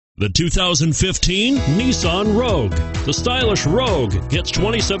The 2015 Nissan Rogue. The stylish Rogue gets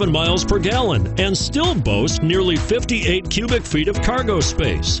 27 miles per gallon and still boasts nearly 58 cubic feet of cargo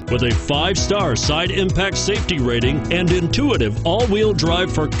space. With a 5-star side impact safety rating and intuitive all-wheel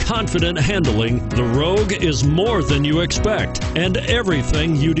drive for confident handling, the Rogue is more than you expect and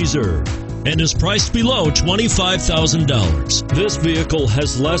everything you deserve, and is priced below $25,000. This vehicle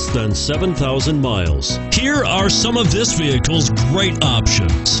has less than 7,000 miles. Here are some of this vehicle's great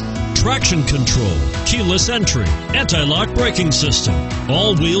options: traction control, keyless entry, anti-lock braking system,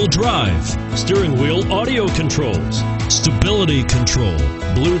 all-wheel drive, steering wheel audio controls, stability control,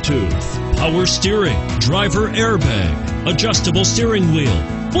 Bluetooth, power steering, driver airbag, adjustable steering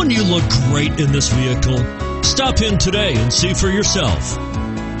wheel. Wouldn't you look great in this vehicle? Stop in today and see for yourself.